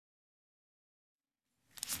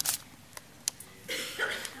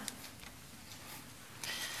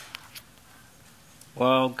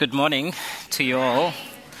Well, good morning to you all.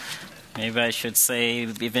 Maybe I should say,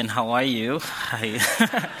 even how are you?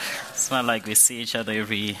 It's not like we see each other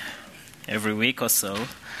every week or so. Well,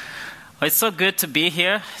 it's so good to be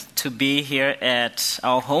here at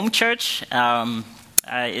our home church.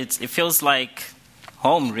 It feels like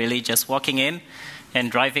home, really. Just walking in and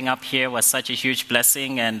driving up here was such a huge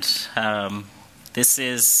blessing. And this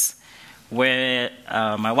is where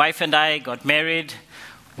my wife and I got married.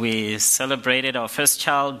 We celebrated our first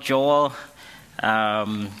child, Joel,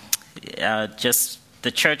 just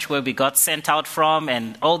the church where we got sent out from,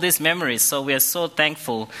 and all these memories. So we are so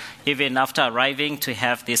thankful, even after arriving, to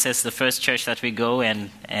have this as the first church that we go and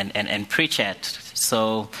preach at.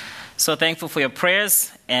 So thankful for your prayers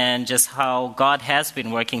and just how God has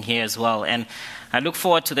been working here as well. And I look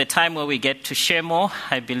forward to the time where we get to share more.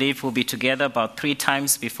 I believe we'll be together about 3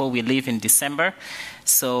 times before we leave in December.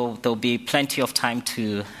 So there'll be plenty of time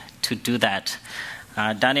to do that.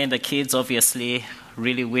 Danny and the kids obviously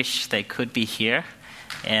really wish they could be here,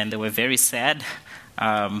 and they were very sad.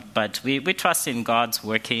 But we trust in God's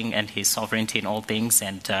working and His sovereignty in all things,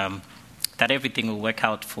 and that everything will work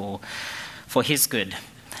out for His good.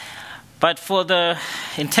 But for the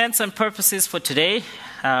intents and purposes for today,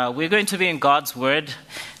 we're going to be in God's Word.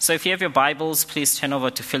 So if you have your Bibles, please turn over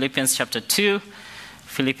to Philippians chapter 2.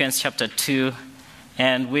 Philippians chapter 2.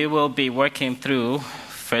 And we will be working through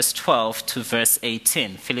verse 12 to verse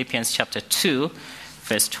 18. Philippians chapter 2,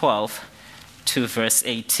 verse 12 to verse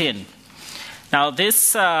 18. Now,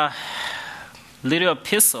 this little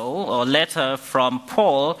epistle or letter from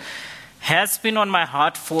Paul has been on my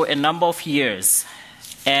heart for a number of years.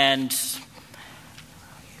 And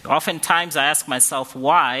oftentimes I ask myself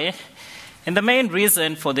why. And the main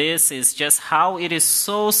reason for this is just how it is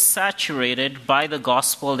so saturated by the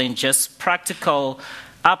gospel in just practical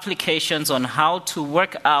applications on how to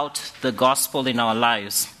work out the gospel in our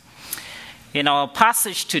lives. In our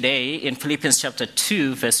passage today, in Philippians chapter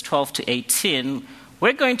 2, verse 12 to 18,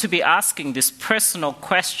 we're going to be asking this personal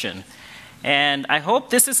question. And I hope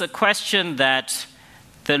this is a question that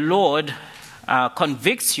the Lord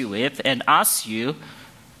convicts you with and asks you,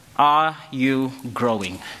 are you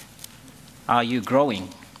growing? Are you growing?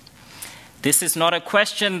 This is not a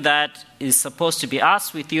question that is supposed to be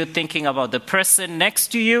asked with you thinking about the person next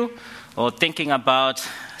to you or thinking about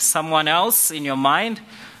someone else in your mind,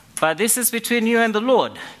 but this is between you and the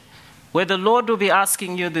Lord, where the Lord will be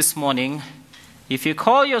asking you this morning, if you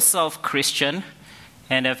call yourself Christian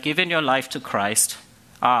and have given your life to Christ,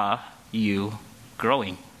 are you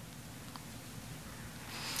growing?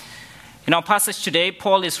 In our passage today,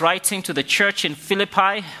 Paul is writing to the church in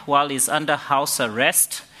Philippi while he's under house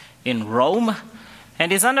arrest in Rome,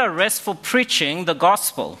 and he's under arrest for preaching the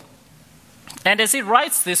gospel. And as he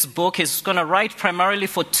writes this book, he's going to write primarily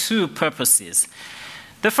for 2 purposes.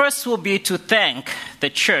 The first will be to thank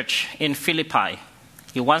the church in Philippi.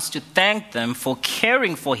 He wants to thank them for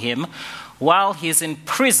caring for him while he's in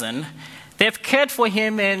prison. They've cared for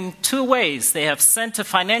him in 2 ways. They have sent a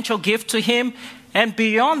financial gift to him, and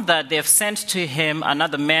beyond that, they have sent to him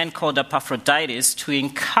another man called Epaphroditus to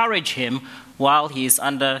encourage him while he is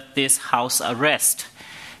under this house arrest.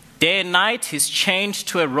 Day and night, he's chained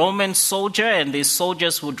to a Roman soldier, and these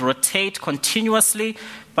soldiers would rotate continuously.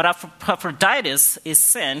 But Epaphroditus is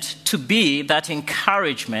sent to be that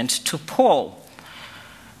encouragement to Paul.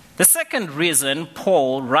 The second reason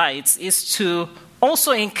Paul writes is to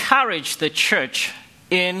also encourage the church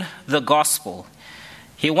in the gospel.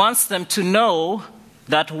 He wants them to know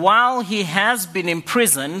that while he has been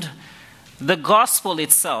imprisoned, the gospel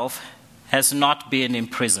itself has not been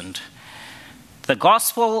imprisoned. The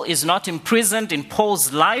gospel is not imprisoned in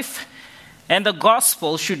Paul's life, and the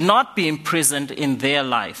gospel should not be imprisoned in their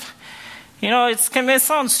life. You know, it may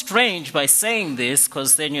sound strange by saying this,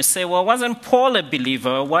 because then you say, well, wasn't Paul a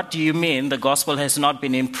believer? What do you mean the gospel has not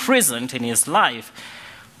been imprisoned in his life?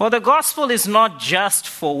 Well, the gospel is not just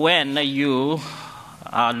for when you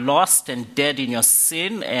are lost and dead in your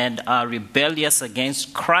sin and are rebellious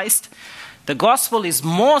against Christ. The gospel is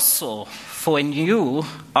more so for when you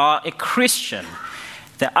are a Christian.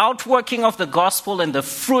 The outworking of the gospel and the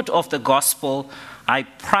fruit of the gospel are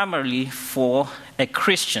primarily for a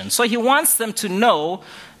Christian. So he wants them to know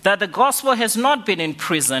that the gospel has not been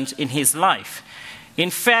imprisoned in his life. In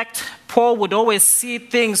fact, Paul would always see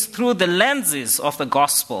things through the lenses of the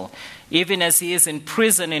gospel. Even as he is in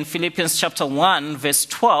prison in Philippians chapter 1, verse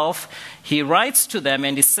 12, he writes to them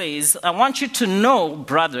and he says, I want you to know,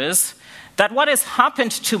 brothers, that what has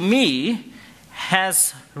happened to me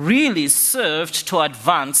has really served to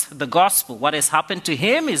advance the gospel. What has happened to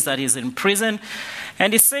him is that he's in prison.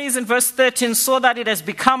 And he says in verse 13, so that it has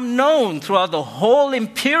become known throughout the whole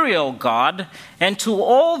imperial guard and to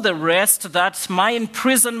all the rest that my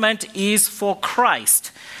imprisonment is for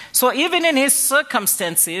Christ. So even in his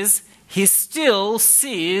circumstances, he still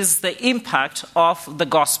sees the impact of the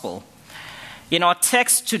gospel. In our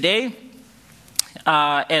text today,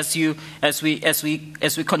 as we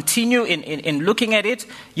continue in looking at it,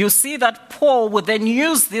 you see that Paul would then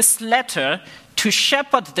use this letter to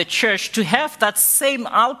shepherd the church to have that same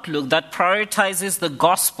outlook that prioritizes the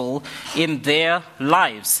gospel in their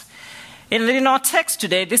lives. In our text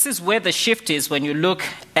today, this is where the shift is when you look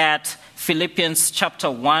at Philippians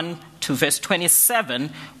chapter 1 to verse 27,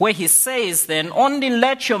 where he says then, only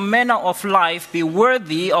let your manner of life be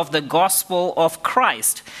worthy of the gospel of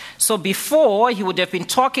Christ. So before, he would have been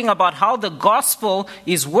talking about how the gospel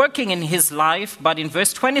is working in his life, but in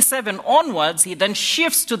verse 27 onwards, he then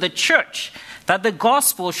shifts to the church, that the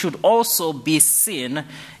gospel should also be seen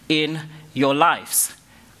in your lives.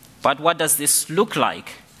 But what does this look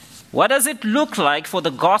like? What does it look like for the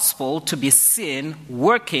gospel to be seen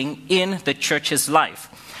working in the church's life?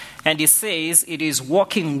 And he says it is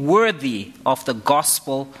walking worthy of the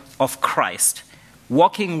gospel of Christ.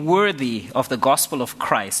 Walking worthy of the gospel of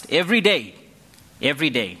Christ every day.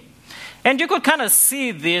 Every day. And you could kind of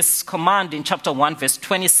see this command in chapter 1, verse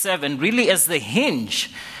 27, really as the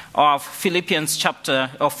hinge of Philippians,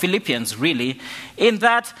 really, in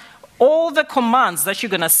that all the commands that you're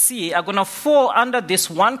going to see are going to fall under this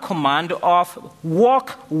one command of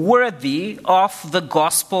walk worthy of the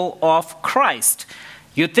gospel of Christ.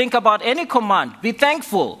 You think about any command, be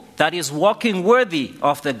thankful, that is walking worthy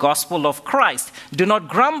of the gospel of Christ. Do not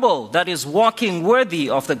grumble, that is walking worthy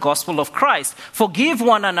of the gospel of Christ. Forgive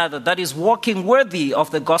one another, that is walking worthy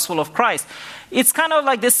of the gospel of Christ. It's kind of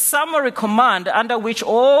like this summary command under which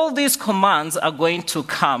all these commands are going to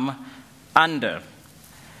come under.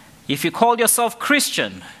 If you call yourself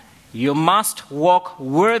Christian, you must walk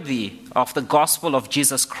worthy of the gospel of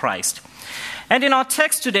Jesus Christ. And in our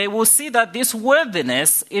text today, we'll see that this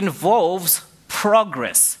worthiness involves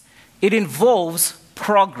progress. It involves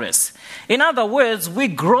progress. In other words, we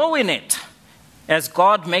grow in it as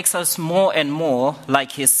God makes us more and more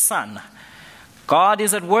like his Son. God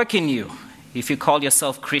is at work in you, if you call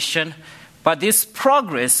yourself Christian, but this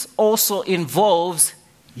progress also involves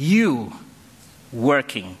you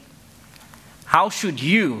working. How should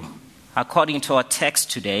you, according to our text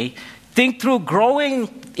today, think through growing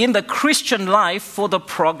in the Christian life for the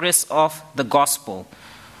progress of the gospel?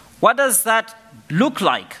 What does that look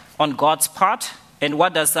like on God's part? And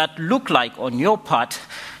what does that look like on your part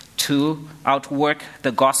to outwork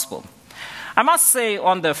the gospel? I must say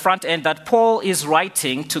on the front end that Paul is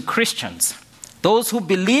writing to Christians, those who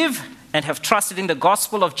believe and have trusted in the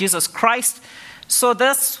gospel of Jesus Christ. So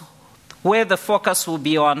that's where the focus will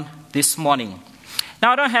be on this morning.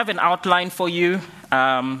 Now, I don't have an outline for you,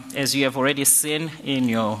 as you have already seen in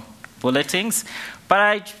your bulletins, but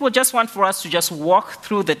I would just want for us to just walk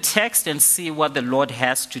through the text and see what the Lord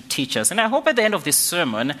has to teach us. And I hope at the end of this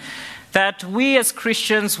sermon that we as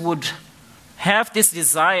Christians would have this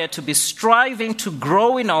desire to be striving to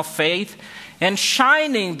grow in our faith and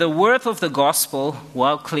shining the worth of the gospel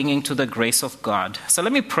while clinging to the grace of God. So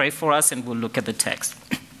let me pray for us and we'll look at the text.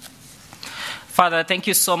 Father, thank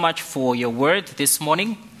you so much for your word this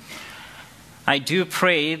morning. I do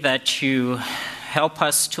pray that you help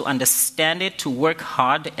us to understand it, to work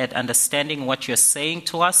hard at understanding what you're saying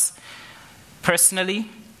to us personally,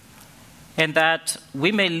 and that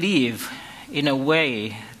we may live in a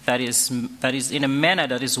way that is in a manner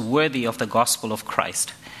that is worthy of the gospel of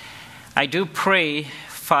Christ. I do pray,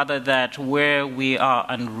 Father, that where we are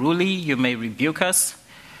unruly, you may rebuke us.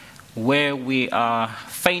 Where we are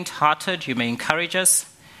faint-hearted, you may encourage us,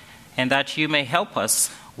 and that you may help us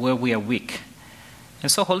where we are weak. And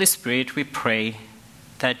so, Holy Spirit, we pray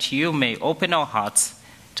that you may open our hearts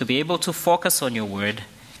to be able to focus on your word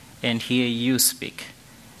and hear you speak.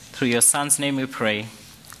 Through your Son's name we pray.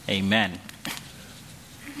 Amen.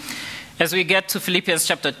 As we get to Philippians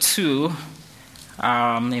chapter 2,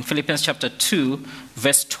 in Philippians chapter 2,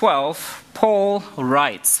 verse 12, Paul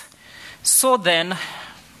writes, "So then,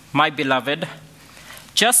 my beloved,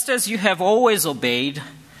 just as you have always obeyed,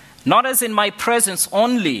 not as in my presence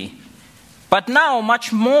only, but now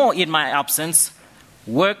much more in my absence,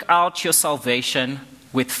 work out your salvation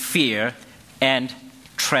with fear and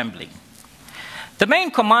trembling." The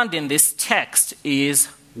main command in this text is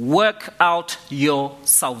work out your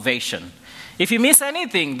salvation. If you miss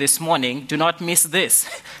anything this morning, do not miss this.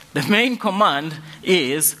 The main command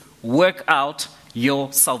is work out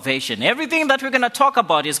your salvation. Everything that we're going to talk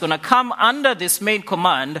about is going to come under this main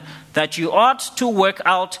command that you ought to work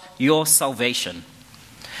out your salvation.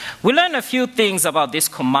 We learn a few things about this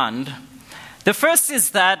command. The first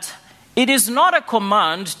is that it is not a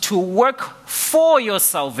command to work for your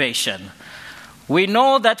salvation. We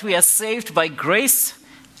know that we are saved by grace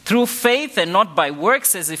through faith and not by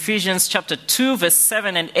works, as Ephesians chapter 2, verse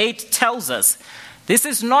 7 and 8 tells us. This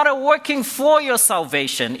is not a working for your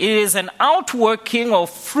salvation. It is an outworking or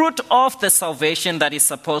fruit of the salvation that is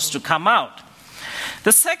supposed to come out.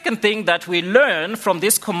 The second thing that we learn from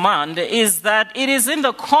this command is that it is in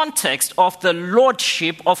the context of the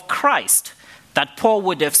lordship of Christ that Paul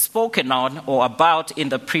would have spoken on or about in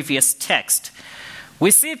the previous text. We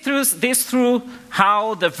see through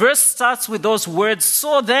how the verse starts with those words,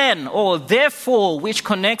 so then, or therefore, which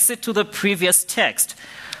connects it to the previous text.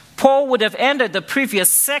 Paul would have ended the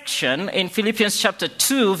previous section in Philippians chapter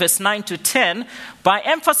 2, verse 9 to 10, by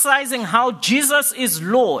emphasizing how Jesus is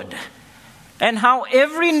Lord and how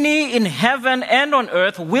every knee in heaven and on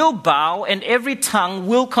earth will bow and every tongue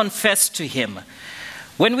will confess to him.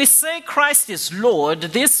 When we say Christ is Lord,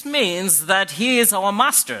 this means that he is our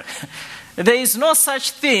master. There is no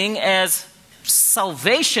such thing as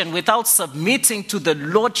salvation without submitting to the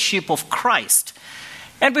lordship of Christ.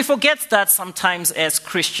 And we forget that sometimes as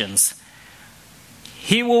Christians.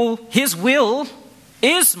 His will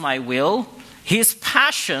is my will. His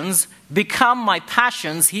passions become my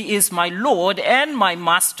passions. He is my Lord and my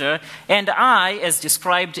master. And I, as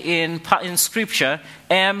described in Scripture,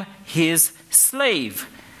 am his slave.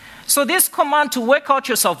 So this command to work out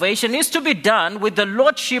your salvation is to be done with the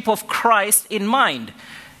lordship of Christ in mind.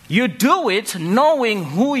 You do it knowing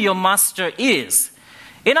who your master is.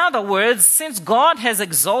 In other words, since God has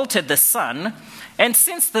exalted the Son, and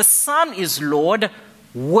since the Son is Lord,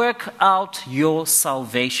 work out your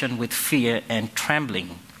salvation with fear and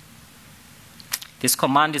trembling. This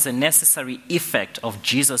command is a necessary effect of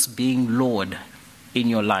Jesus being Lord in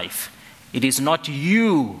your life. It is not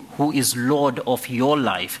you who is Lord of your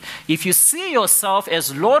life. If you see yourself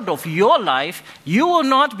as Lord of your life, you will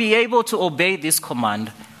not be able to obey this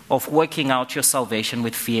command of working out your salvation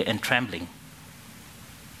with fear and trembling.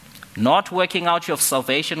 Not working out your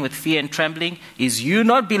salvation with fear and trembling is you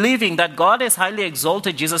not believing that God has highly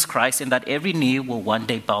exalted Jesus Christ and that every knee will one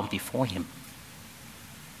day bow before him.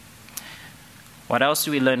 What else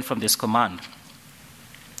do we learn from this command?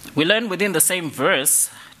 We learn within the same verse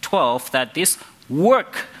 12 that this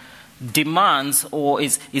work demands or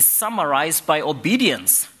is summarized by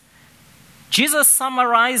obedience. Jesus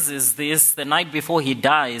summarizes this the night before he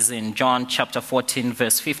dies in John chapter 14,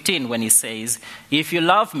 verse 15, when he says, "If you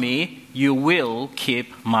love me, you will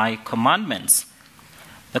keep my commandments."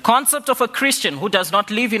 The concept of a Christian who does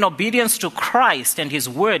not live in obedience to Christ and his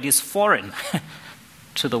word is foreign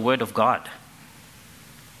to the word of God.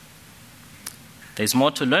 There's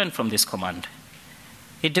more to learn from this command.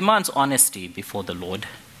 It demands honesty before the Lord.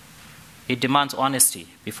 It demands honesty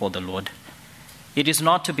before the Lord. It is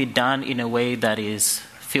not to be done in a way that is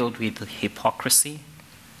filled with hypocrisy.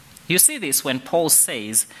 You see this when Paul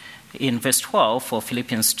says in verse 12 for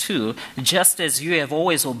Philippians 2, "Just as you have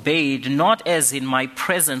always obeyed, not as in my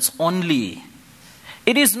presence only."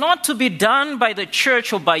 It is not to be done by the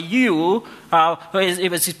church or by you,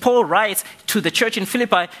 as Paul writes to the church in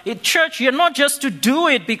Philippi. Church, you're not just to do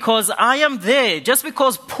it because I am there, just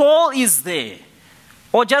because Paul is there,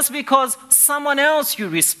 or just because someone else you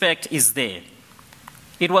respect is there.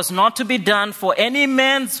 It was not to be done for any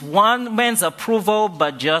one man's approval,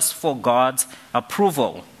 but just for God's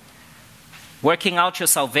approval. Working out your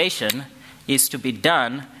salvation is to be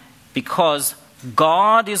done because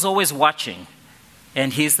God is always watching,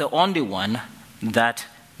 and he's the only one that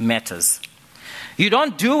matters. You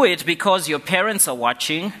don't do it because your parents are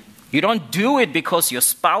watching. You don't do it because your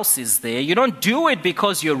spouse is there. You don't do it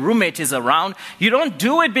because your roommate is around. You don't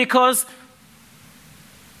do it because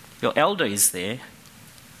your elder is there.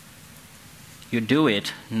 You do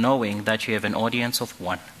it knowing that you have an audience of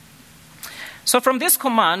one. So from this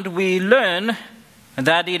command, we learn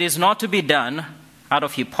that it is not to be done out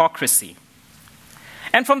of hypocrisy.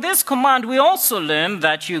 And from this command, we also learn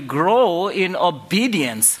that you grow in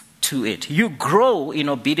obedience to it. You grow in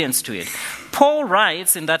obedience to it. Paul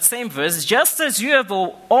writes in that same verse, "Just as you have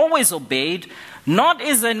always obeyed, not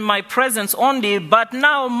as in my presence only, but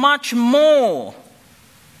now much more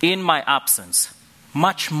in my absence."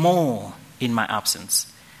 Much more in my absence.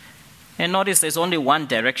 And notice there's only one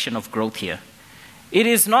direction of growth here.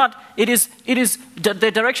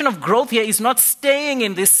 The direction of growth here is not staying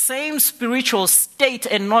in this same spiritual state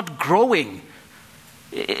and not growing.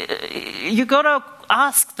 You gotta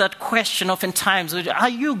ask that question oftentimes. Are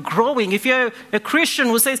you growing? If you're a Christian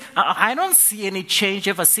who says, I don't see any change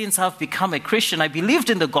ever since I've become a Christian. I believed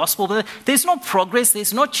in the gospel, but there's no progress,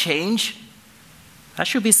 there's no change. That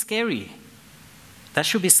should be scary. That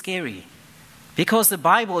should be scary. Because the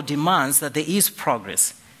Bible demands that there is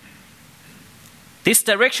progress. This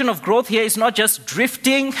direction of growth here is not just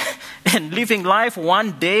drifting and living life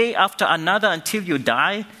one day after another until you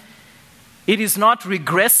die. It is not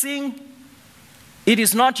regressing. It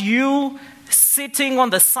is not you sitting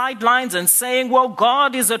on the sidelines and saying, well,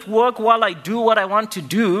 God is at work while I do what I want to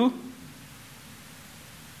do.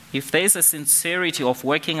 If there is a sincerity of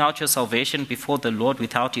working out your salvation before the Lord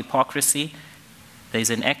without hypocrisy, there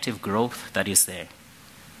is an active growth that is there.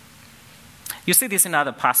 You see this in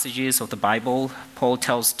other passages of the Bible. Paul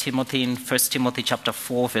tells Timothy in 1 Timothy chapter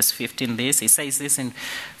 4, verse 15 this. He says this in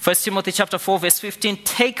 1 Timothy chapter 4, verse 15,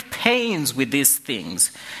 take pains with these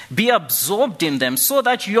things. Be absorbed in them so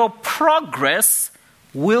that your progress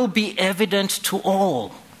will be evident to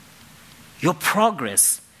all. Your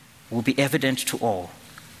progress will be evident to all.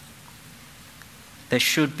 There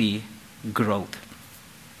should be growth.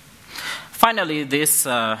 Finally, this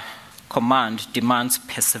command demands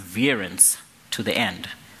perseverance to the end.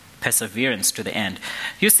 Perseverance to the end.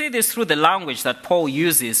 You see this through the language that Paul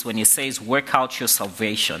uses when he says, work out your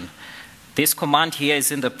salvation. This command here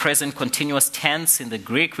is in the present continuous tense in the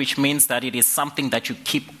Greek, which means that it is something that you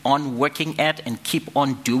keep on working at and keep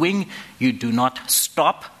on doing. You do not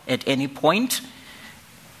stop at any point.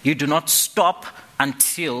 You do not stop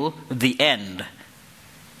until the end.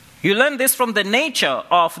 You learn this from the nature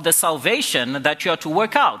of the salvation that you are to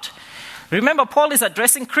work out. Remember, Paul is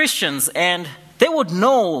addressing Christians, and they would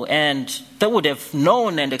know and they would have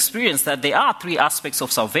known and experienced that there are three aspects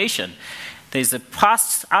of salvation. There's the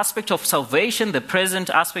past aspect of salvation, the present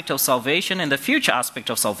aspect of salvation, and the future aspect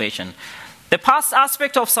of salvation. The past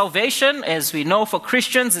aspect of salvation, as we know for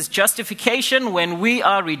Christians, is justification, when we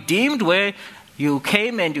are redeemed, where you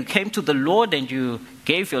came to the Lord and you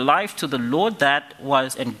gave your life to the Lord,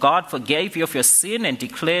 and God forgave you of your sin and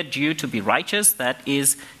declared you to be righteous. That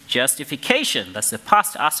is justification. That's the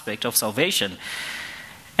past aspect of salvation.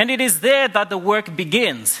 And it is there that the work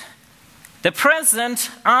begins. The present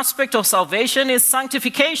aspect of salvation is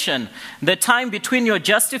sanctification, the time between your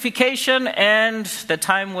justification and the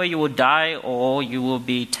time where you will die or you will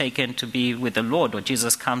be taken to be with the Lord, or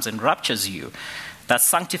Jesus comes and raptures you. That's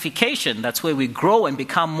sanctification. That's where we grow and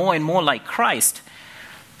become more and more like Christ.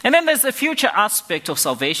 And then there's the future aspect of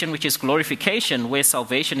salvation, which is glorification, where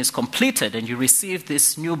salvation is completed and you receive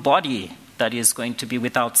this new body that is going to be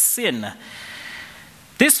without sin.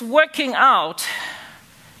 This working out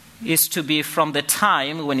is to be from the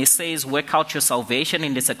time when he says work out your salvation,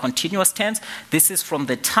 and it's a continuous tense. This is from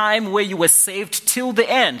the time where you were saved till the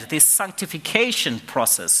end, this sanctification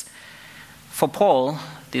process. For Paul,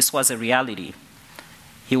 this was a reality.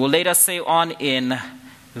 He will later say on in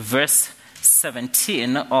verse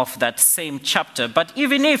 17 of that same chapter, but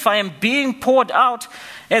even if I am being poured out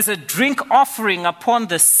as a drink offering upon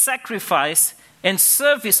the sacrifice and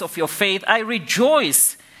service of your faith, I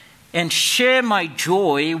rejoice and share my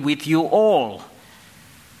joy with you all.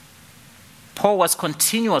 Paul was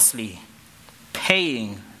continuously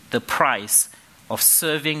paying the price of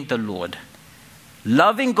serving the Lord,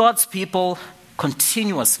 loving God's people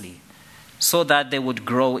continuously so that they would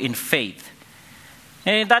grow in faith.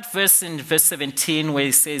 And that verse in verse 17 where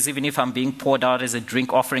it says, even if I'm being poured out as a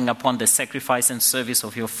drink offering upon the sacrifice and service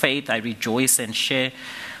of your faith, I rejoice and share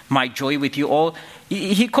my joy with you all.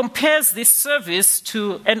 He compares this service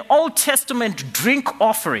to an Old Testament drink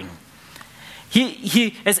offering.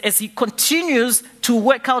 As he continues to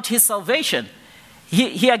work out his salvation,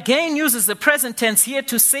 he again uses the present tense here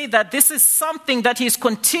to say that this is something that he's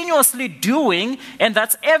continuously doing, and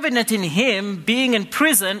that's evident in him being in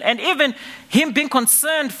prison and even him being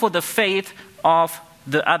concerned for the faith of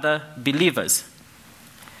the other believers.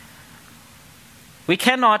 We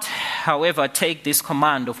cannot, however, take this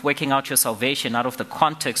command of working out your salvation out of the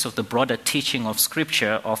context of the broader teaching of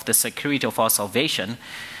Scripture of the security of our salvation.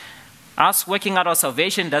 Us working out our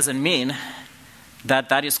salvation doesn't mean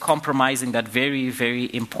that is compromising that very,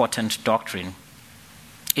 very important doctrine.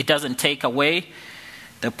 It doesn't take away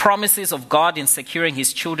the promises of God in securing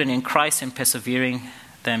his children in Christ and persevering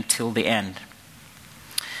them till the end.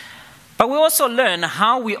 But we also learn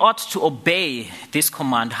how we ought to obey this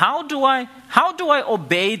command. How do I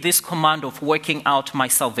obey this command of working out my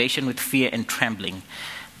salvation with fear and trembling?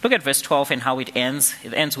 Look at verse 12 and how it ends.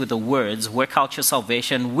 It ends with the words, work out your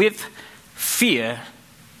salvation with fear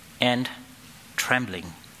and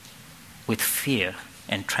trembling. With fear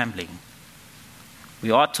and trembling.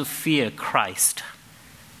 We ought to fear Christ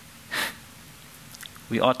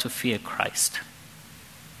we ought to fear Christ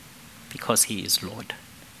because he is Lord.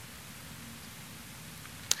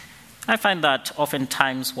 I find that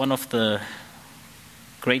oftentimes one of the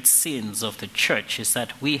great sins of the church is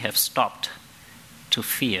that we have stopped to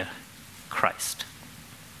fear Christ.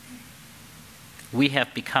 We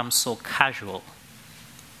have become so casual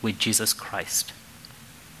with Jesus Christ.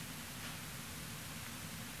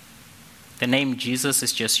 The name Jesus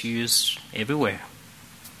is just used everywhere.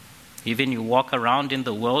 Even you walk around in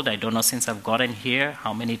the world, I don't know since I've gotten here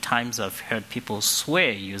how many times I've heard people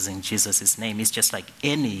swear using Jesus' name. It's just like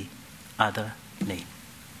any other name.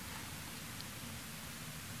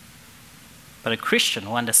 But a Christian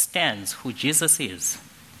who understands who Jesus is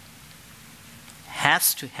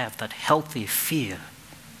has to have that healthy fear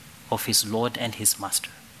of his Lord and his Master.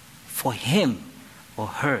 For him or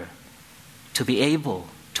her to be able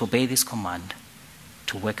to obey this command,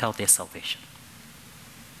 to work out their salvation.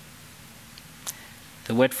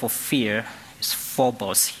 The word for fear is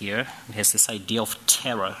phobos here. It has this idea of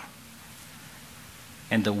terror.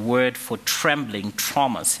 And the word for trembling,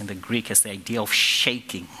 traumas, in the Greek has the idea of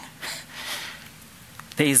shaking.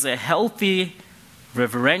 There is a healthy,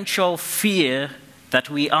 reverential fear that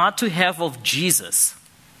we are to have of Jesus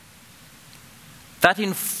that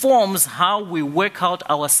informs how we work out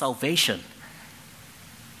our salvation.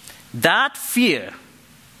 That fear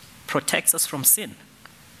protects us from sin.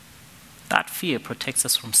 That fear protects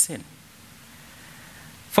us from sin.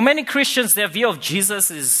 For many Christians, their view of Jesus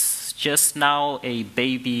is just now a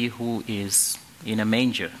baby who is in a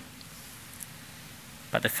manger.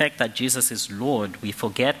 But the fact that Jesus is Lord, we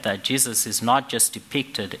forget that Jesus is not just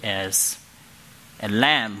depicted as a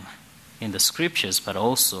lamb in the scriptures, but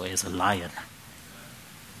also as a lion.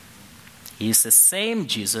 He is the same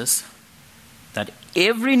Jesus that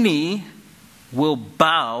every knee will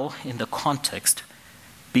bow in the context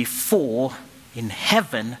before in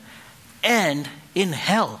heaven and in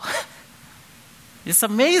hell. It's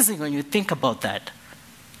amazing when you think about that.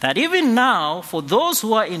 That even now, for those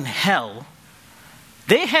who are in hell,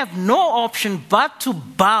 they have no option but to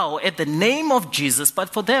bow at the name of Jesus,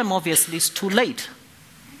 but for them, obviously, it's too late.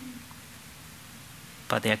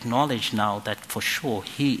 But they acknowledge now that for sure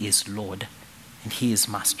he is Lord and he is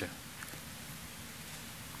Master.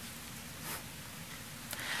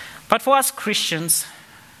 But for us Christians,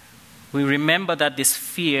 we remember that this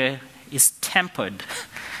fear is tempered.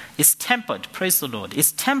 It's tempered, praise the Lord.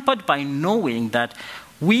 It's tempered by knowing that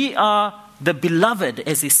we are the beloved,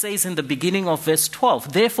 as he says in the beginning of verse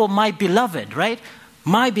 12. Therefore, my beloved, right?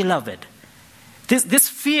 My beloved. This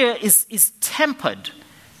fear is tempered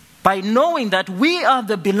by knowing that we are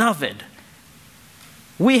the beloved.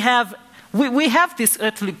 We have this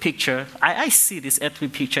earthly picture. I see this earthly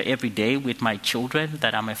picture every day with my children,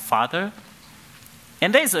 that I'm a father.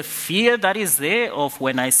 And there's a fear that is there of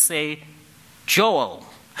when I say Joel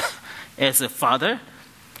as a father,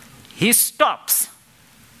 he stops.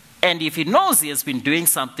 And if he knows he has been doing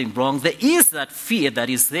something wrong, there is that fear that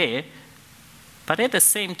is there. But at the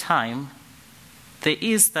same time, there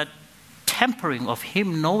is that tempering of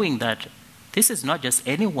him knowing that this is not just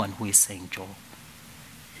anyone who is saying Joel.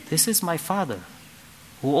 This is my Father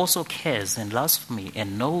who also cares and loves for me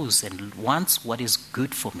and knows and wants what is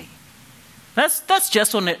good for me. That's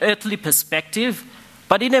just on an earthly perspective,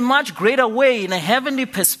 but in a much greater way, in a heavenly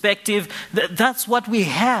perspective, that's what we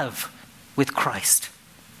have with Christ.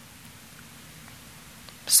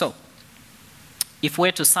 So, if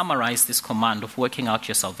we're to summarize this command of working out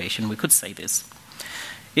your salvation, we could say this.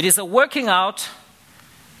 It is a working out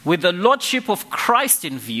with the lordship of Christ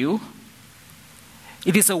in view.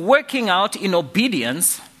 It is a working out in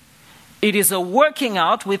obedience. It is a working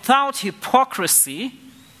out without hypocrisy.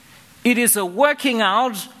 It is a working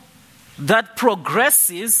out that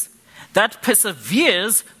progresses, that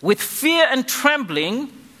perseveres with fear and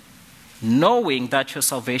trembling, knowing that your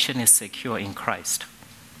salvation is secure in Christ.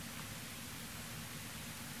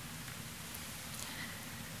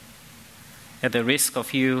 At the risk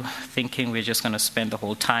of you thinking we're just going to spend the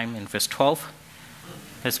whole time in verse 12,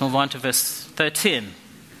 let's move on to verse 13.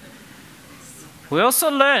 We also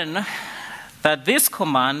learn that this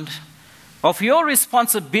command of your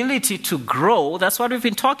responsibility to grow, that's what we've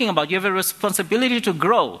been talking about. You have a responsibility to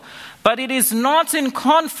grow. But it is not in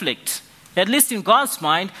conflict, at least in God's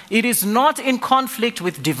mind, it is not in conflict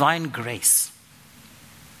with divine grace.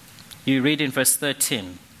 You read in verse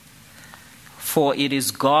 13, for it is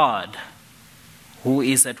God who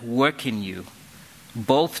is at work in you,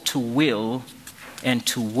 both to will and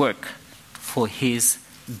to work for his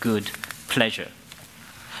good pleasure.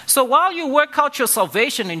 So while you work out your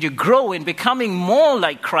salvation and you grow in becoming more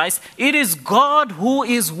like Christ, it is God who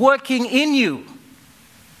is working in you.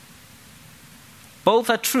 Both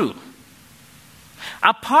are true.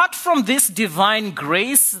 Apart from this divine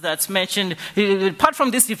grace that's mentioned, apart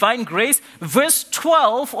from this divine grace, verse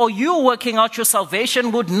 12, or you working out your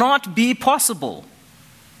salvation would not be possible.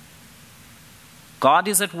 God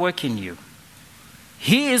is at work in you.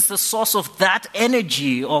 He is the source of that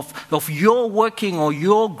energy of your working or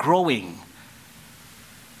your growing.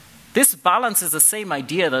 This balance is the same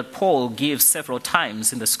idea that Paul gives several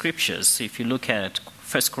times in the scriptures. If you look at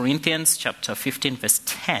 1 Corinthians chapter 15, verse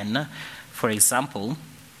 10, for example,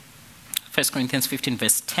 1 Corinthians 15,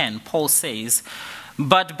 verse 10, Paul says,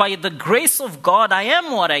 "But by the grace of God I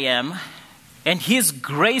am what I am, and his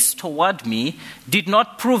grace toward me did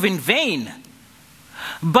not prove in vain.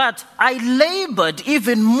 But I labored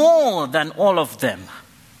even more than all of them,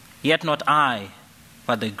 yet not I,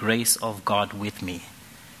 but the grace of God with me."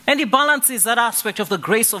 And he balances that aspect of the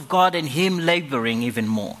grace of God and him laboring even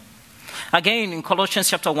more. Again, in Colossians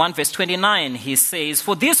chapter 1, verse 29, he says,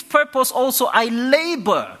 "For this purpose also I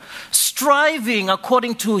labor, striving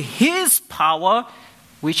according to his power,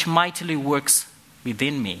 which mightily works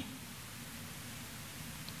within me."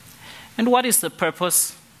 And what is the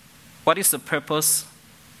purpose? What is the purpose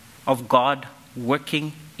of God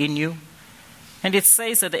working in you? And it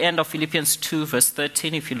says at the end of Philippians 2, verse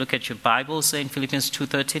 13, if you look at your Bibles in Philippians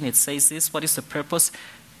 2:13, it says this: what is the purpose?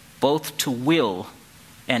 Both to will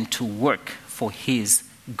and to work for his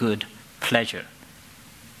good pleasure.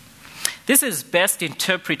 This is best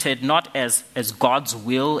interpreted not as God's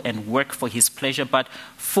will and work for his pleasure, but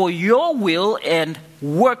for your will and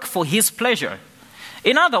work for his pleasure.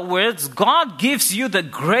 In other words, God gives you the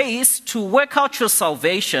grace to work out your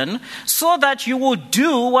salvation so that you will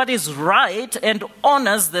do what is right and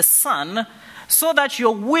honors the Son, so that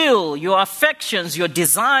your will, your affections, your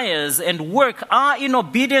desires and work are in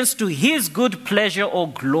obedience to his good pleasure or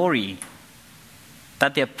glory,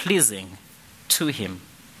 that they're pleasing to him.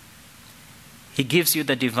 He gives you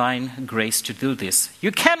the divine grace to do this.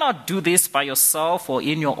 You cannot do this by yourself or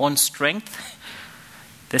in your own strength.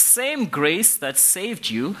 The same grace that saved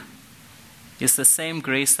you is the same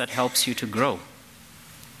grace that helps you to grow.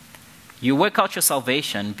 You work out your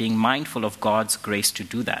salvation being mindful of God's grace to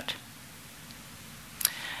do that.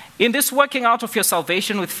 In this working out of your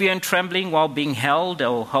salvation with fear and trembling while being held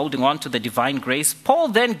or holding on to the divine grace, Paul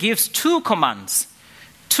then gives two commands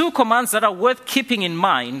that are worth keeping in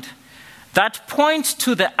mind, that point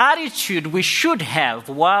to the attitude we should have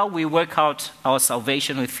while we work out our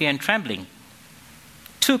salvation with fear and trembling.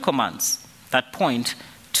 Two commands that point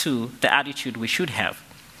to the attitude we should have.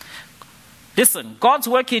 Listen, God's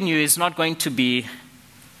work in you is not going to be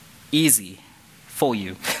easy for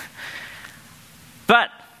you.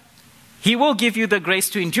 But he will give you the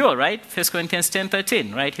grace to endure, right? 1 Corinthians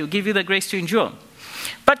 10:13, right? He'll give you the grace to endure.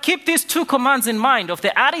 But keep these two commands in mind of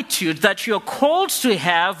the attitude that you're called to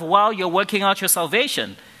have while you're working out your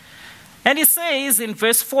salvation. And he says in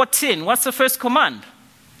verse 14, what's the first command?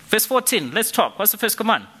 Verse 14, let's talk. What's the first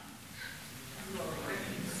command?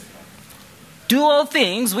 Do all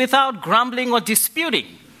things without grumbling or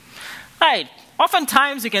disputing. Right.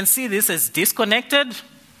 Oftentimes you can see this as disconnected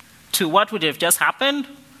to what would have just happened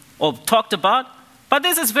or talked about, but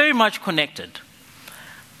this is very much connected.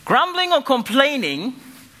 Grumbling or complaining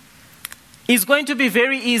is going to be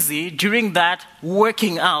very easy during that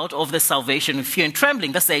working out of the salvation with fear and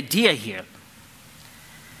trembling. That's the idea here.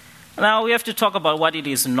 Now, we have to talk about what it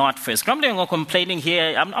is not first. Grumbling or complaining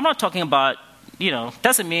here, I'm not talking about,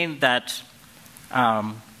 doesn't mean that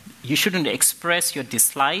you shouldn't express your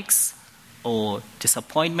dislikes or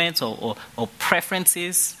disappointments or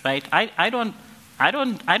preferences, right? I don't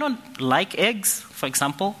like eggs, for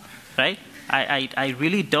example, right? I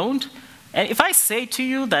really don't. And if I say to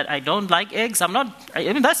you that I don't like eggs,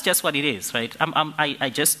 that's just what it is, right? I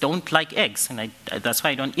just don't like eggs, and that's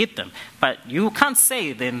why I don't eat them. But you can't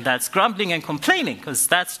say then that's grumbling and complaining, because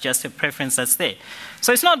that's just a preference that's there.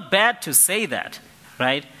 So it's not bad to say that,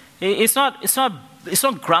 right? It's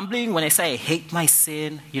not grumbling when I say I hate my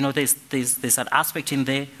sin. There's that aspect in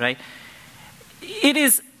there, right? It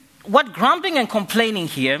is what grumbling and complaining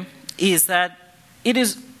here is that it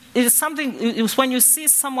is when you see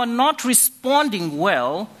someone not responding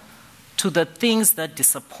well to the things that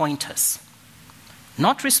disappoint us.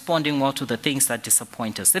 Not responding well to the things that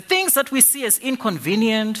disappoint us. The things that we see as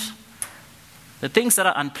inconvenient, the things that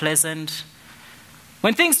are unpleasant.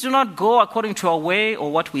 When things do not go according to our way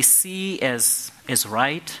or what we see as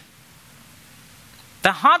right,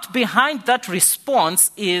 the heart behind that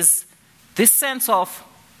response is this sense of,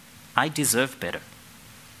 I deserve better.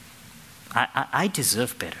 I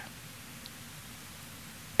deserve better.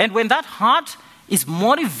 And when that heart is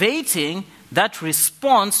motivating that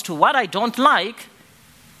response to what I don't like,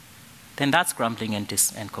 then that's grumbling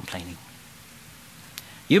and complaining.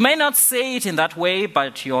 You may not say it in that way,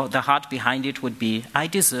 but the heart behind it would be, I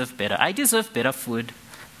deserve better. I deserve better food.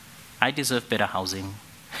 I deserve better housing.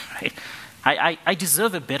 Right? I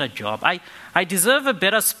deserve a better job. I deserve a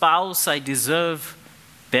better spouse. I deserve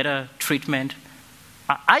better treatment.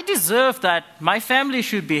 I deserve that my family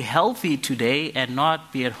should be healthy today and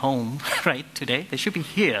not be at home, right, today. They should be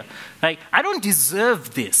here. Like, I don't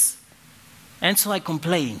deserve this. And so I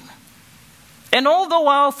complain. And all the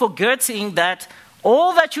while forgetting that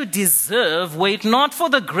all that you deserve, wait not for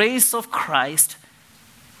the grace of Christ,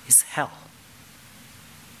 is hell.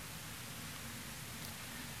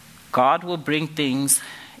 God will bring things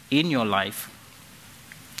in your life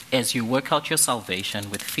as you work out your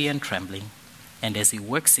salvation with fear and trembling, and as He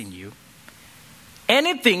works in you.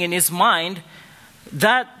 Anything in His mind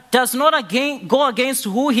that does not go against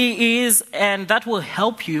who He is, and that will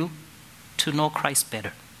help you to know Christ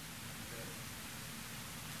better.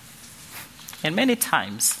 And many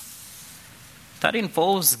times, that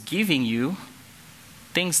involves giving you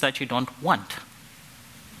things that you don't want,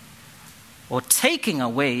 or taking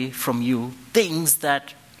away from you things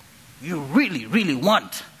that you really, really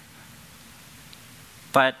want.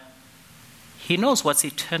 But He knows what's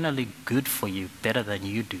eternally good for you better than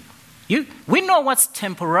you do. We know what's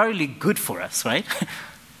temporarily good for us, right?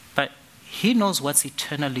 But He knows what's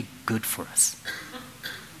eternally good for us.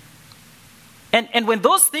 And when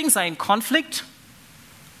those things are in conflict,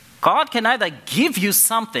 God can either give you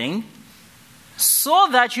something so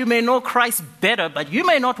that you may know Christ better, but you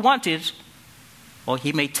may not want it, or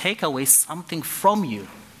He may take away something from you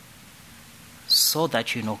so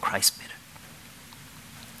that you know Christ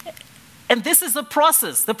better. And this is the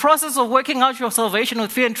process of working out your salvation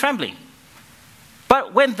with fear and trembling.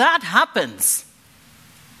 But when that happens,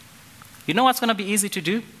 you know what's going to be easy to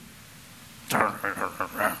do?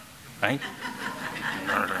 Right?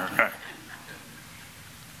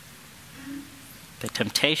 The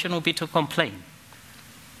temptation will be to complain.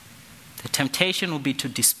 The temptation will be to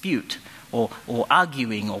dispute or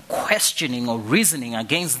arguing or questioning or reasoning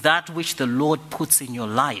against that which the Lord puts in your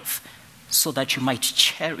life so that you might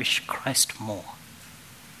cherish Christ more.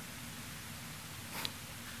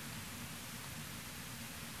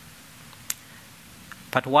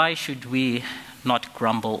 But why should we not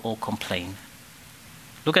grumble or complain?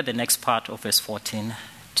 Look at the next part of verse 14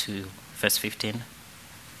 to verse 15.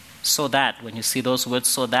 So that, when you see those words,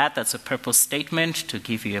 so that, that's a purpose statement to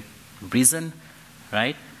give you a reason,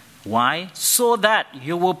 right? Why? So that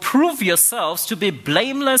you will prove yourselves to be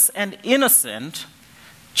blameless and innocent,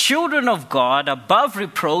 children of God, above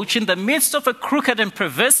reproach, in the midst of a crooked and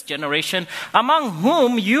perverse generation, among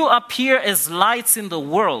whom you appear as lights in the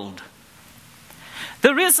world.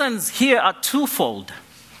 The reasons here are twofold.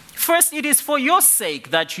 First, it is for your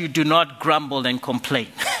sake that you do not grumble and complain.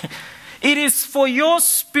 It is for your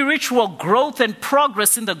spiritual growth and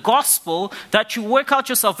progress in the gospel that you work out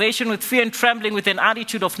your salvation with fear and trembling, with an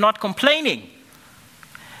attitude of not complaining.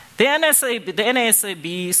 The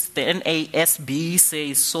NASB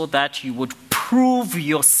says so that you would prove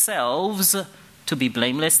yourselves to be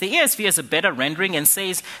blameless. The ESV has a better rendering and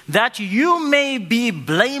says that you may be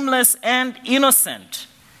blameless and innocent.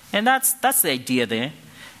 And that's the idea there.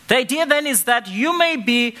 The idea then is that you may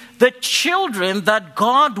be the children that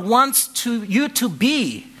God wants you to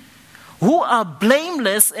be, who are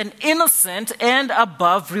blameless and innocent and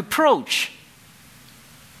above reproach.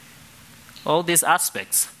 All these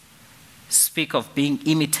aspects speak of being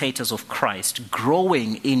imitators of Christ,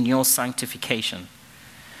 growing in your sanctification.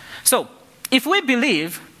 So, if we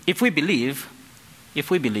believe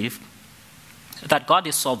that God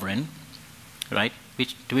is sovereign, right?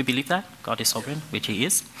 Do we believe that? God is sovereign, which He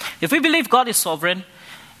is. If we believe God is sovereign,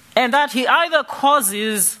 and that He either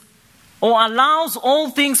causes or allows all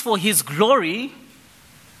things for His glory,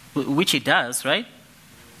 which He does, right?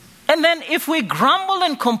 And then if we grumble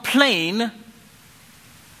and complain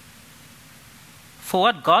for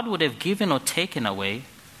what God would have given or taken away,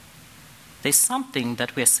 there's something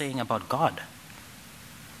that we're saying about God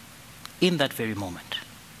in that very moment.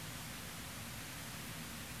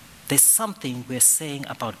 There's something we're saying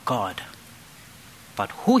about God,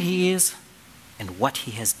 about who He is and what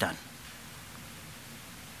He has done.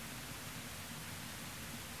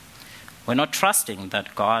 We're not trusting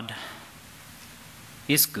that God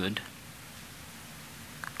is good.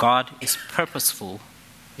 God is purposeful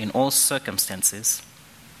in all circumstances.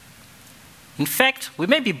 In fact, we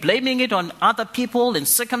may be blaming it on other people and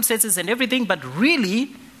circumstances and everything, but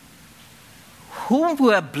really, whom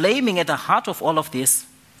we are blaming at the heart of all of this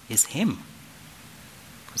is Him,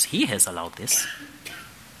 because He has allowed this.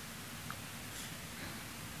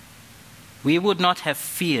 we would not have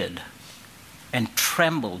feared and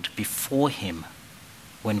trembled before him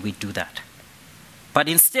when we do that. But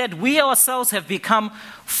instead, we ourselves have become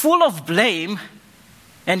full of blame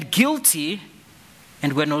and guilty,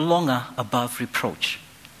 and we're no longer above reproach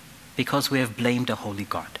because we have blamed a holy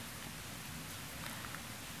God.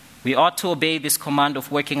 We ought to obey this command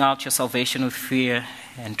of working out your salvation with fear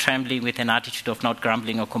and trembling, with an attitude of not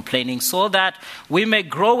grumbling or complaining, so that we may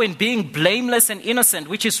grow in being blameless and innocent,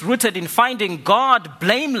 which is rooted in finding God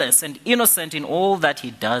blameless and innocent in all that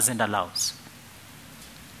he does and allows.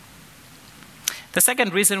 The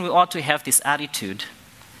second reason we ought to have this attitude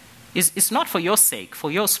is not for your sake,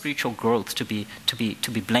 for your spiritual growth, to be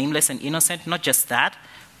blameless and innocent, not just that,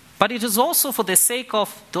 but it is also for the sake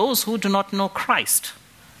of those who do not know Christ.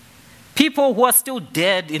 People who are still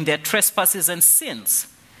dead in their trespasses and sins.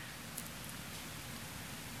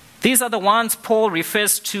 These are the ones Paul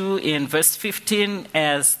refers to in verse 15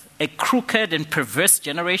 as a crooked and perverse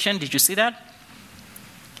generation. Did you see that?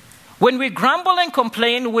 When we grumble and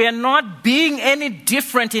complain, we are not being any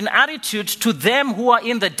different in attitude to them who are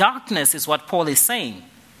in the darkness, is what Paul is saying.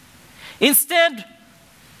 Instead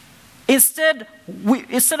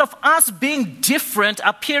of us being different,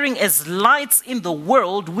 appearing as lights in the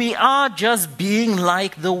world, we are just being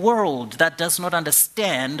like the world that does not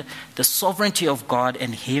understand the sovereignty of God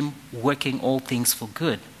and him working all things for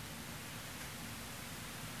good.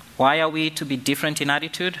 Why are we to be different in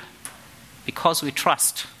attitude? Because we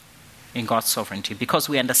trust in God's sovereignty, because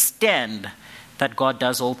we understand that God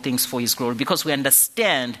does all things for his glory, because we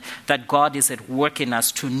understand that God is at work in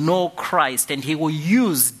us to know Christ, and he will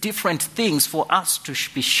use different things for us to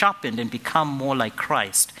be sharpened and become more like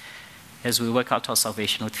Christ as we work out our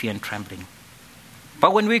salvation with fear and trembling.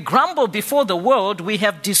 But when we grumble before the world, we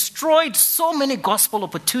have destroyed so many gospel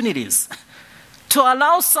opportunities to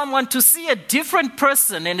allow someone to see a different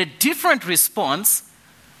person and a different response,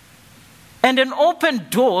 and an open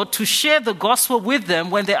door to share the gospel with them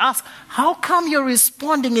when they ask, how come you're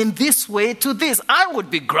responding in this way to this? I would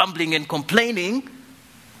be grumbling and complaining.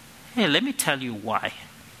 Hey, let me tell you why.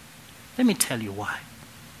 Let me tell you why.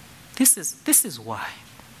 This is why.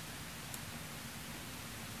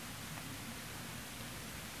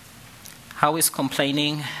 How is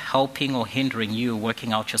complaining helping or hindering you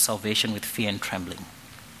working out your salvation with fear and trembling?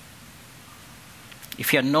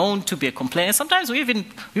 If you're known to be a complainer, sometimes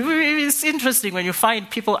it's interesting when you find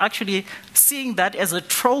people actually seeing that as a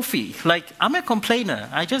trophy. Like, I'm a complainer.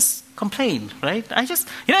 I just complain, right?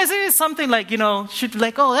 It's something like, should be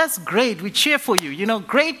like, oh, that's great. We cheer for you,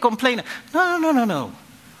 great complainer. No.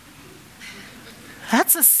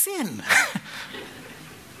 That's a sin,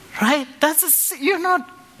 right? That's a sin. You're not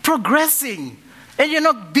progressing, and you're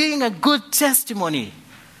not being a good testimony.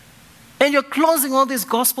 And you're closing all these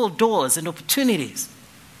gospel doors and opportunities.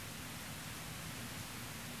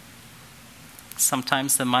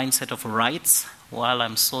 Sometimes the mindset of rights, while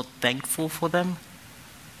I'm so thankful for them,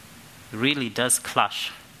 really does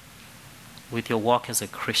clash with your walk as a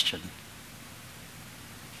Christian.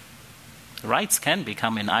 Rights can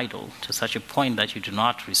become an idol to such a point that you do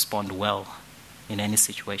not respond well in any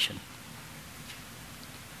situation.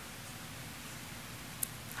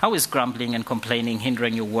 How is grumbling and complaining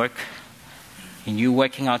hindering your work? In you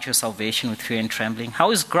working out your salvation with fear and trembling? How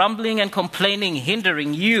is grumbling and complaining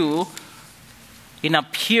hindering you in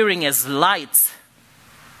appearing as lights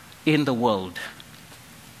in the world?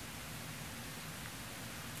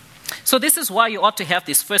 So this is why you ought to have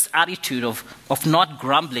this first attitude of not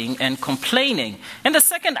grumbling and complaining. And the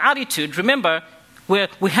second attitude, remember, where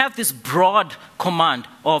we have this broad command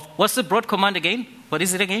of, what's the broad command again? What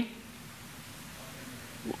is it again?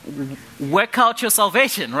 Work out your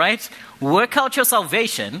salvation, right? Work out your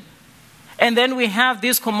salvation. And then we have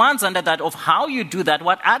these commands under that of how you do that,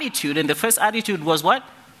 what attitude. And the first attitude was what?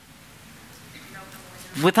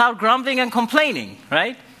 Without grumbling and complaining,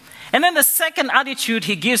 right? And then the second attitude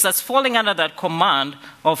he gives us, falling under that command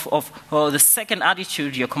of the second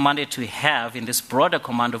attitude you're commanded to have in this broader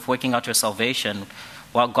command of working out your salvation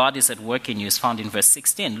while God is at work in you, is found in verse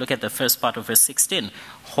 16. Look at the first part of verse 16.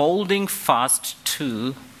 Holding fast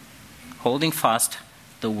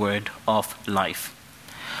the word of life.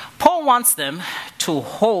 Paul wants them to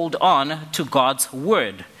hold on to God's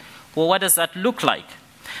word. Well, what does that look like?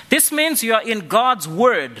 This means you are in God's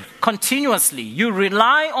word continuously. You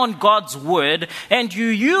rely on God's word and you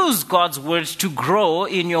use God's word to grow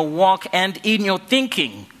in your walk and in your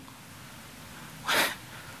thinking.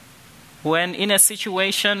 When in a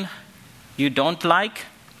situation you don't like,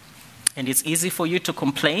 and it's easy for you to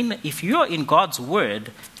complain, if you are in God's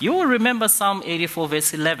word, you will remember Psalm 84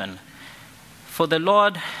 verse 11. For the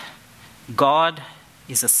Lord God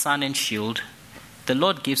is a sun and shield. The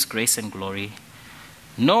Lord gives grace and glory.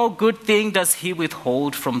 No good thing does he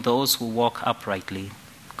withhold from those who walk uprightly.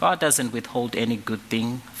 God doesn't withhold any good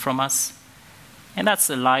thing from us. And that's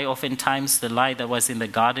the lie, oftentimes, the lie that was in the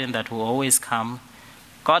garden that will always come.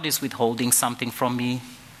 God is withholding something from me,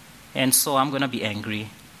 and so I'm going to be angry.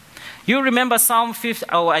 You remember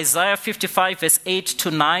Isaiah 55, verse 8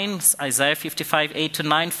 to 9. Isaiah 55, 8 to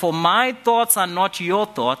 9. For my thoughts are not your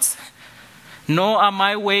thoughts, nor are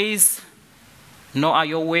my ways, nor are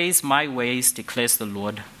your ways my ways, declares the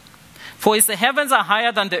Lord. For as the heavens are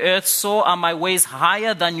higher than the earth, so are my ways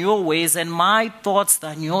higher than your ways, and my thoughts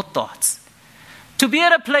than your thoughts. To be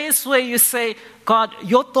at a place where you say, God,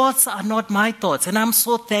 your thoughts are not my thoughts, and I'm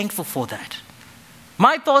so thankful for that.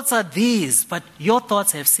 My thoughts are these, but your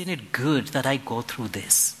thoughts have seen it good that I go through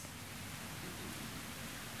this.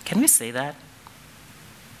 Can we say that?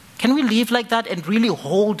 Can we live like that and really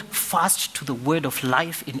hold fast to the word of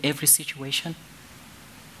life in every situation?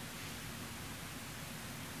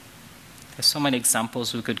 There's so many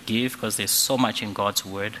examples we could give because there's so much in God's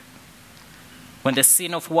word. When the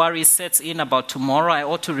sin of worry sets in about tomorrow, I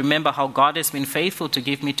ought to remember how God has been faithful to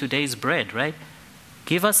give me today's bread, right?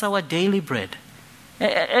 Give us our daily bread.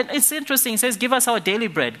 And it's interesting, it says, give us our daily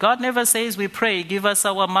bread. God never says we pray, give us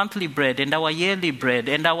our monthly bread and our yearly bread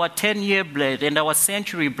and our 10-year bread and our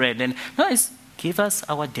century bread. No, it's give us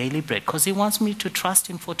our daily bread because he wants me to trust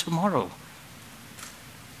him for tomorrow.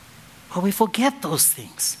 But we forget those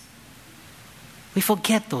things. We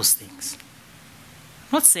forget those things.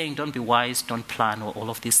 I'm not saying don't be wise, don't plan, or all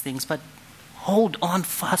of these things, but hold on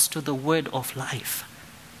fast to the word of life.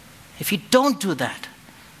 If you don't do that,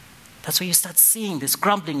 that's where you start seeing this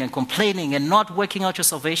grumbling and complaining and not working out your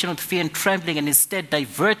salvation with fear and trembling and instead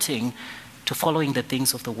diverting to following the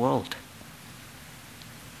things of the world.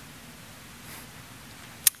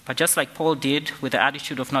 But just like Paul did with the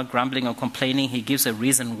attitude of not grumbling or complaining, he gives a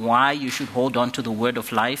reason why you should hold on to the word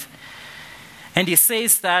of life. And he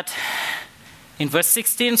says that in verse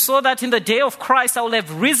 16, so that in the day of Christ I will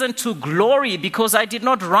have risen to glory because I did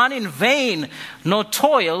not run in vain nor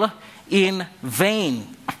toil in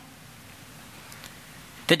vain.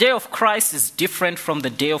 The day of Christ is different from the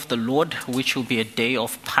day of the Lord, which will be a day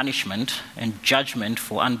of punishment and judgment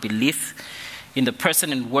for unbelief in the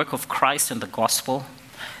person and work of Christ and the gospel.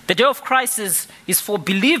 The day of Christ is for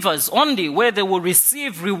believers only, where they will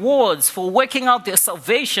receive rewards for working out their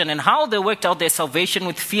salvation and how they worked out their salvation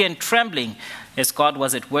with fear and trembling as God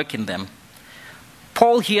was at work in them.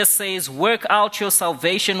 Paul here says, work out your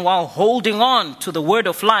salvation while holding on to the word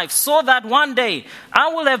of life, so that one day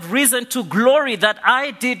I will have reason to glory that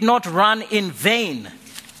I did not run in vain.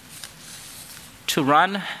 To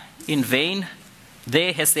run in vain,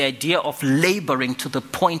 there has the idea of laboring to the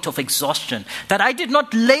point of exhaustion. That I did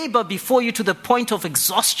not labor before you to the point of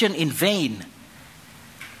exhaustion in vain.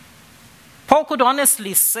 Paul could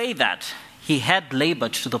honestly say that he had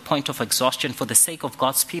labored to the point of exhaustion for the sake of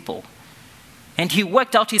God's people. And he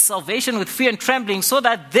worked out his salvation with fear and trembling so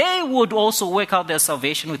that they would also work out their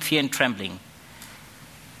salvation with fear and trembling.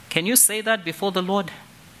 Can you say that before the Lord?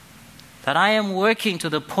 That I am working to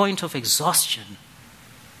the point of exhaustion.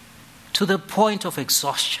 To the point of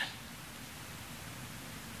exhaustion.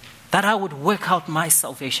 That I would work out my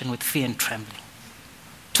salvation with fear and trembling.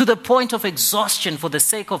 To the point of exhaustion for the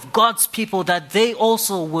sake of God's people, that they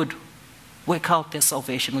also would work out their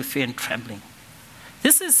salvation with fear and trembling.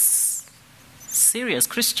 This is serious.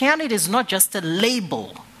 Christianity is not just a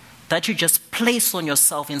label that you just place on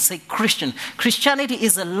yourself and say Christian. Christianity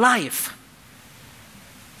is a life.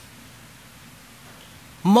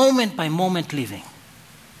 Moment by moment living.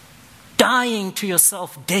 Dying to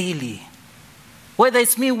yourself daily. Whether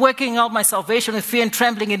it's me working out my salvation with fear and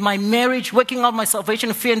trembling in my marriage, working out my salvation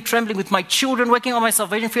with fear and trembling with my children, working out my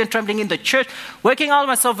salvation with fear and trembling in the church, working out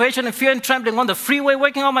my salvation with fear and trembling on the freeway,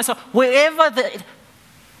 working out myself, wherever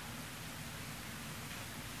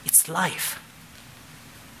it's life.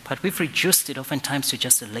 But we've reduced it oftentimes to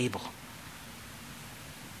just a label.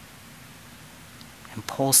 And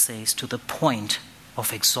Paul says to the point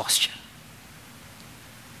of exhaustion.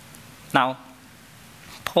 Now,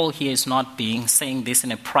 Paul here is not saying this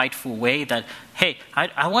in a prideful way that, hey,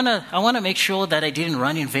 I want to make sure that I didn't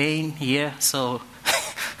run in vain here, so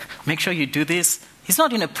make sure you do this. He's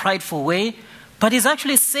not in a prideful way, but he's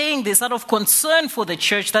actually saying this out of concern for the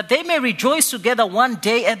church, that they may rejoice together one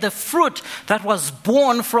day at the fruit that was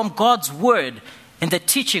born from God's word. And the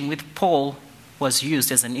teaching with Paul was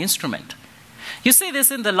used as an instrument. You see this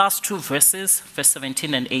in the last two verses, verse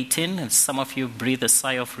 17 and 18, and some of you breathe a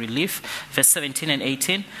sigh of relief, verse 17 and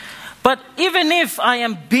 18. But even if I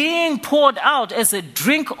am being poured out as a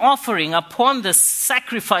drink offering upon the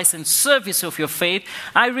sacrifice and service of your faith,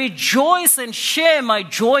 I rejoice and share my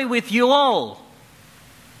joy with you all.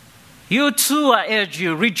 You too, I urge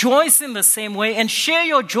you, rejoice in the same way and share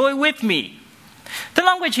your joy with me. The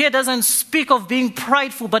language here doesn't speak of being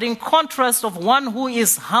prideful, but in contrast of one who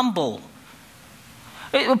is humble.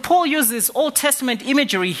 Paul uses Old Testament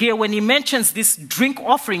imagery here when he mentions this drink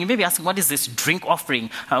offering. You may be asking, what is this drink offering?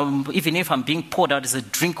 Even if I'm being poured out as a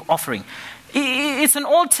drink offering. It's an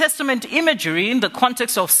Old Testament imagery in the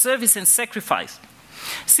context of service and sacrifice.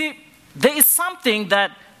 See, there is something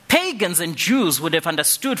that pagans and Jews would have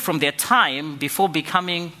understood from their time before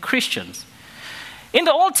becoming Christians. In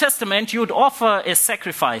the Old Testament, you would offer a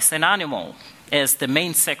sacrifice, an animal, as the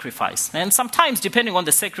main sacrifice. And sometimes, depending on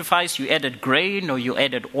the sacrifice, you added grain or you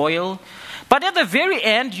added oil. But at the very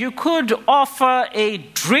end, you could offer a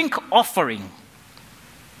drink offering.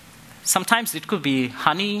 Sometimes it could be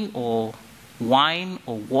honey or wine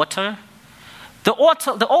or water. The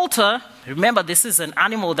altar, remember this is an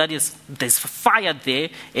animal there's fire there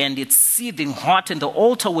and it's seething hot, and the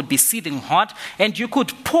altar would be seething hot, and you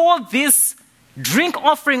could pour this drink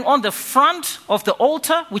offering on the front of the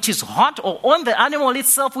altar, which is hot, or on the animal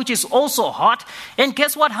itself, which is also hot. And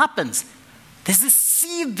guess what happens? There's this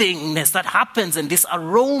seethingness that happens, and this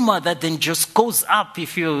aroma that then just goes up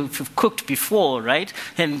if you've cooked before, right?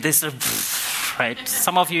 And this, right?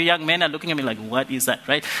 Some of you young men are looking at me like, what is that,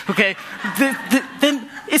 right? Okay. Then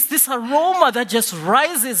it's this aroma that just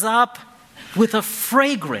rises up with a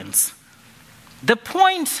fragrance. The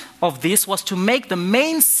point of this was to make the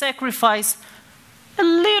main sacrifice a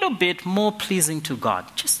little bit more pleasing to God.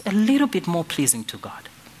 Just a little bit more pleasing to God.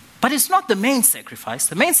 But it's not the main sacrifice.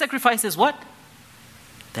 The main sacrifice is what?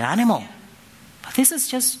 The animal. But this is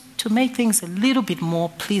just to make things a little bit more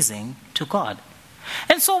pleasing to God.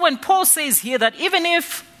 And so when Paul says here that even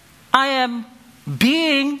if I am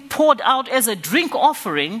being poured out as a drink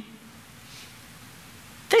offering,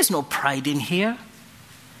 there's no pride in here.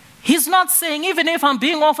 He's not saying even if I'm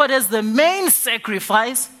being offered as the main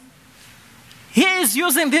sacrifice. He is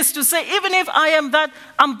using this to say even if I am that,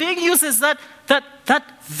 I'm being used as that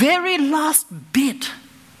very last bit.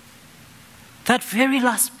 That very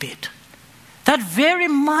last bit. That very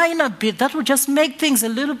minor bit that will just make things a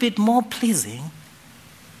little bit more pleasing.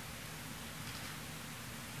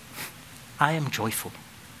 I am joyful.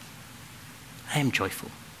 I am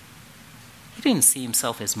joyful. He didn't see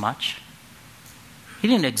himself as much. He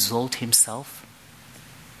didn't exalt himself.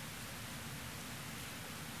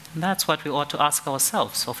 And that's what we ought to ask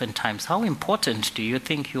ourselves oftentimes. How important do you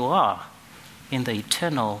think you are in the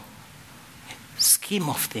eternal scheme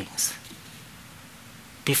of things?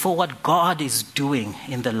 Before what God is doing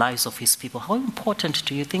in the lives of his people, how important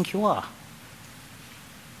do you think you are?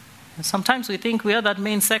 And sometimes we think we are that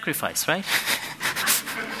main sacrifice, right?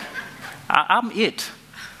 I'm it.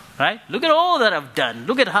 Right? Look at all that I've done.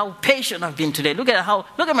 Look at how patient I've been today. Look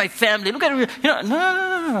at my family. Look at,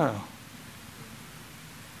 no.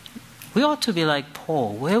 We ought to be like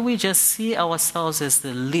Paul, where we just see ourselves as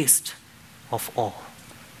the least of all.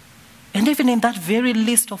 And even in that very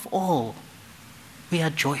least of all, we are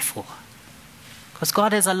joyful. Because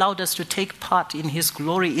God has allowed us to take part in his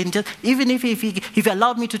glory. Even if he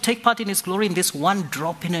allowed me to take part in his glory in this one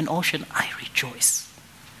drop in an ocean, I rejoice.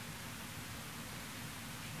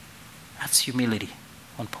 That's humility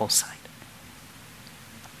on Paul's side.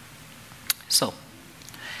 So,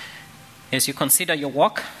 as you consider your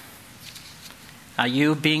walk, are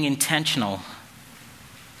you being intentional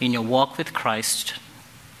in your walk with Christ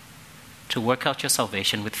to work out your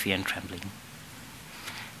salvation with fear and trembling?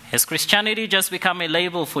 Has Christianity just become a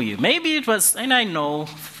label for you? Maybe it was, and I know,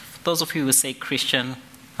 those of you who say Christian,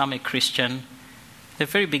 I'm a Christian. At the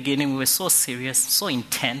very beginning we were so serious, so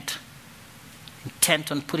intent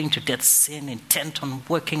on putting to death sin, intent on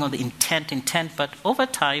working on the intent, but over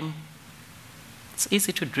time, it's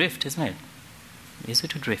easy to drift, isn't it? Easy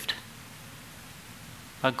to drift.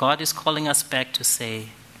 But God is calling us back to say,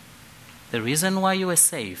 the reason why you were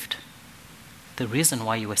saved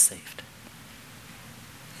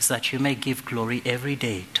is that you may give glory every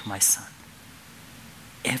day to my Son.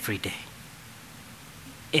 Every day.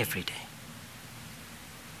 Every day.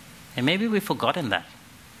 And maybe we've forgotten that.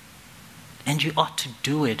 And you ought to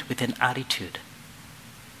do it with an attitude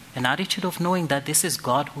of knowing that this is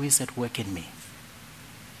God who is at work in me,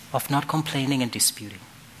 of not complaining and disputing,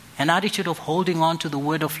 an attitude of holding on to the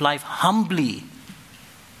word of life humbly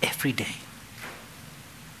every day.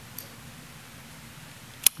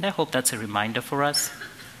 And I hope that's a reminder for us.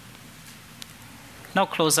 Now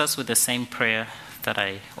close us with the same prayer that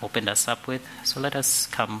I opened us up with. So let us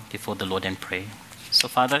come before the Lord and pray. So,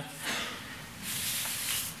 Father,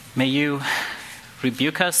 may you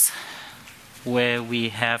rebuke us where we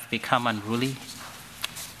have become unruly.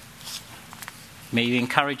 May you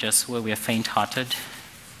encourage us where we are faint-hearted.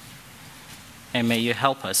 And may you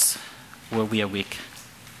help us where we are weak.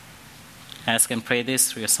 Ask and pray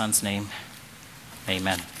this through your Son's name.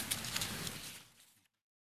 Amen.